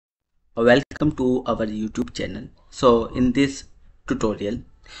Welcome to our YouTube channel. So in this tutorial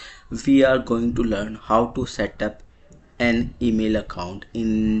we are going to learn how to set up an email account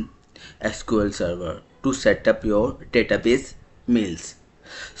in SQL Server to set up your database mails.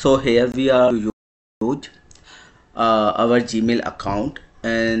 So here we are to use our Gmail account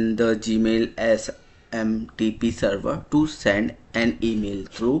and the Gmail SMTP server to send an email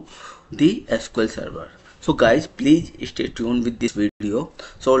through the SQL Server. So guys, please stay tuned with this video.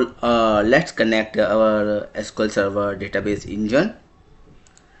 So let's connect our SQL Server database engine.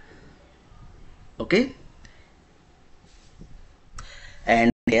 Okay,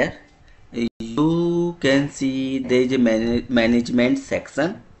 and here you can see there is a management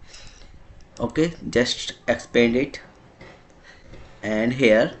section. Okay, just expand it, and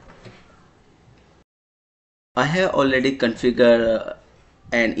here I have already configured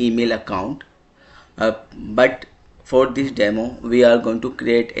an email account, but for this demo we are going to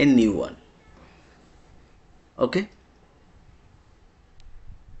create a new one. Okay,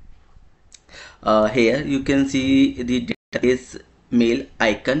 here you can see the database mail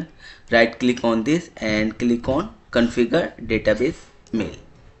icon. Right click on this and click on configure database mail.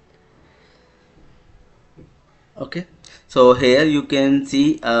 Okay, so here you can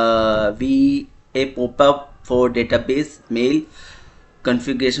see a pop-up for database mail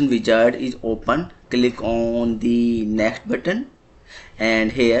configuration wizard is open. Click on the next button,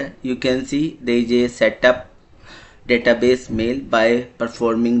 and here you can see there is a setup database mail by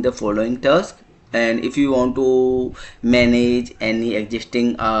performing the following task. And if you want to manage any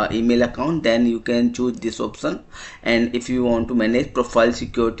existing email account, then you can choose this option. And if you want to manage profile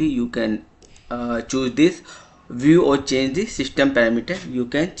security, you can choose this. View or change the system parameter, you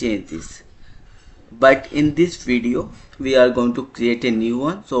can change this. But in this video we are going to create a new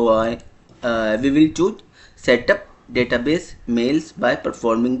one, so we will choose setup database mails by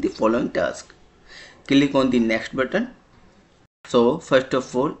performing the following task. Click on the next button. So first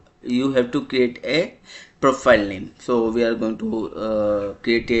of all you have to create a profile name. So we are going to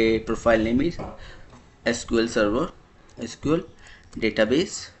create a profile name is SQL Server SQL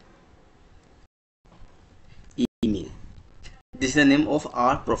database email. This is the name of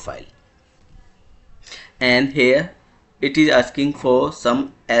our profile, and here it is asking for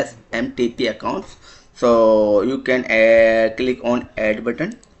some SMTP accounts, so you can click on add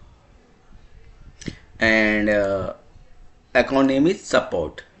button, and account name is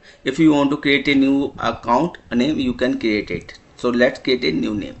support. If you want to create a new account name, you can create it. So let's create a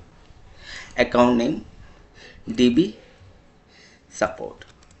new name. Account name DB support.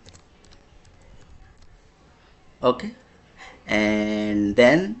 Okay, and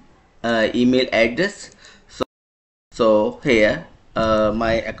then email address. So here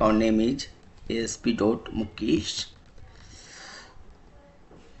my account name is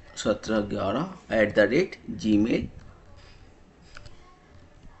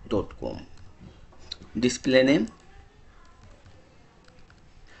asp.mukesh1711@gmail.com. Display name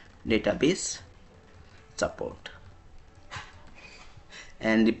database support,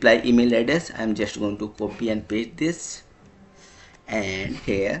 and reply email address I'm just going to copy and paste this, and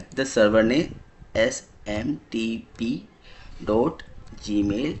here the server name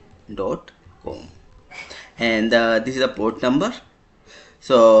smtp.gmail.com, and this is a port number.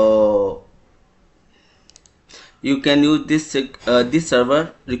 So you can use this this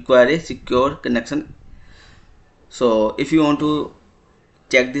server require a secure connection. So if you want to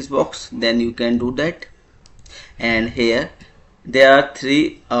check this box, then you can do that. And here there are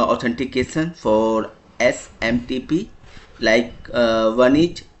three authentication for SMTP, like one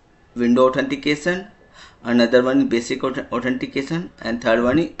is window authentication, another one is basic authentication, and third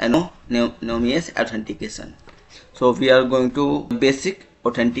one is anonymous authentication. So we are going to basic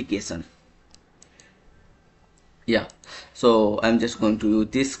authentication. Yeah, so I'm just going to use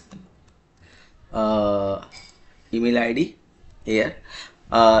this email ID here.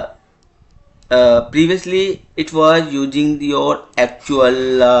 Previously it was using your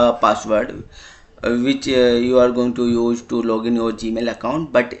actual password which you are going to use to log in your Gmail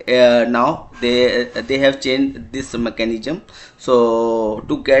account, but now they have changed this mechanism. So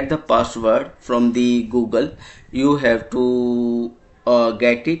to get the password from the Google, you have to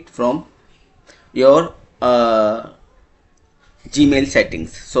get it from your Gmail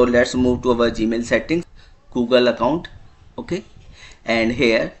settings. So let's move to our Gmail settings, Google account. Okay, and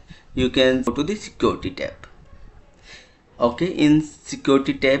here you can go to the security tab. Okay, in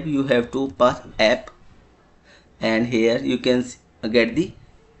security tab you have to pass app, and here you can get the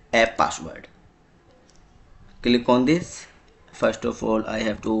app password. Click on this. First of all I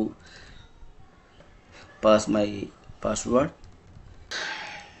have to pass my password.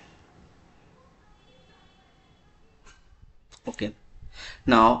 Okay,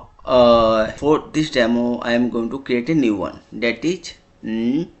 now for this demo I am going to create a new one, that is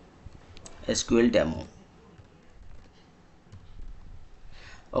SQL demo.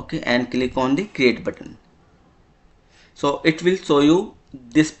 Okay, and click on the create button. So it will show you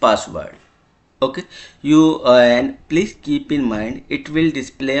this password. Okay, you and please keep in mind it will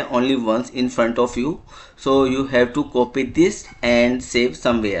display only once in front of you, so you have to copy this and save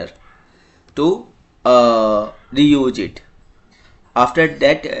somewhere to reuse it. After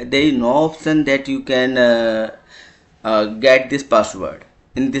that there is no option that you can get this password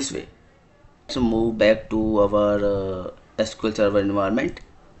in this way. So move back to our SQL Server environment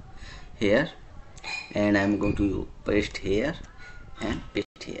here, and I'm going to paste here and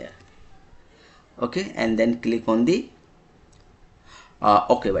paste here. Okay, and then click on the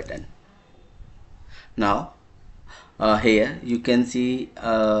OK button. Now here you can see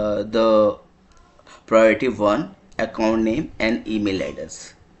the priority 1, account name and email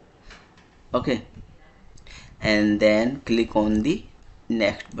address. Okay, and then click on the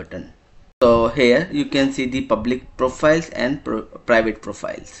next button. So here you can see the public profiles and private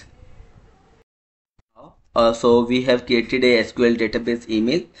profiles. So we have created a SQL database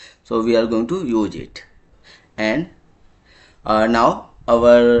email, so we are going to use it. And now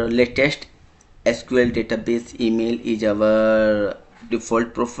our latest SQL database email is our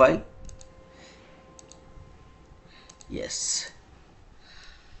default profile. Yes.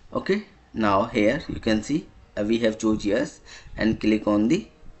 Okay, now here you can see we have choose yes and click on the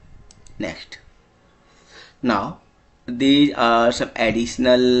next. Now these are some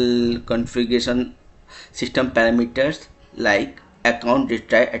additional configuration system parameters, like account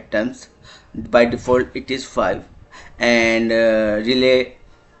retry attempts, by default it is 5, and relay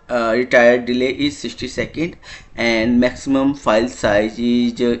retired delay is 60 seconds, and maximum file size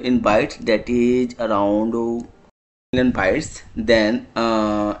is in bytes, that is around million bytes. Then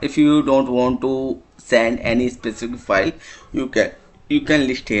if you don't want to send any specific file, you can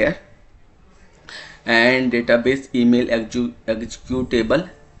list here. And database email executable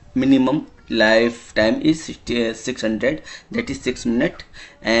minimum lifetime is 600, that is 6 minutes,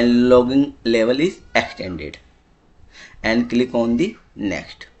 and logging level is extended. And click on the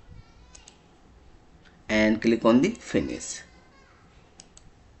next and click on the finish.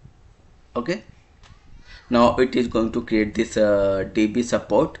 Okay, now it is going to create this DB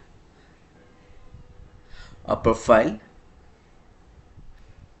support profile.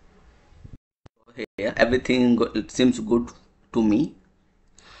 Here everything seems good to me.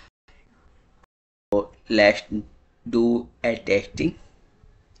 So let's do a testing.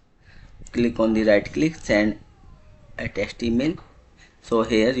 Click on the right click, send a test email. So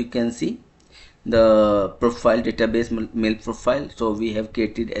here you can see the profile, database mail profile. So we have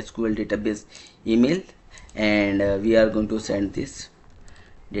created SQL database email, and we are going to send this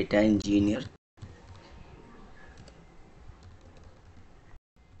data engineer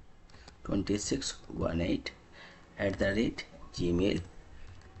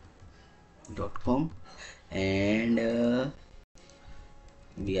 2618@gmail.com, and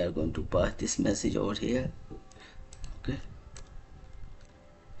we are going to pass this message over here. Okay,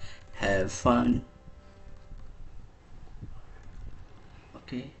 have fun.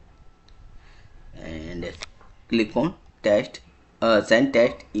 Okay, and click on test, send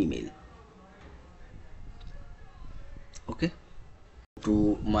test email. Okay,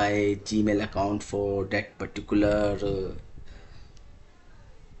 to my Gmail account for that particular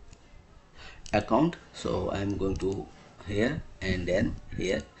account. So I'm going to here, and then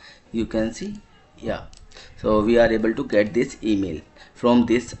here you can see, yeah, so we are able to get this email from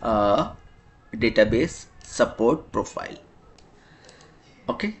this database support profile.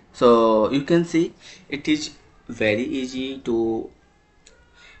 Okay, so you can see it is very easy to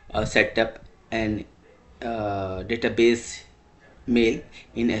set up an database mail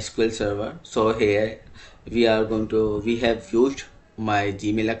in SQL Server. So here we have used my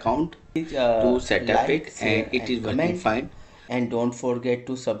Gmail account to set up it, and it is working fine. And don't forget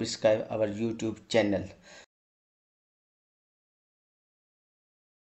to subscribe our YouTube channel.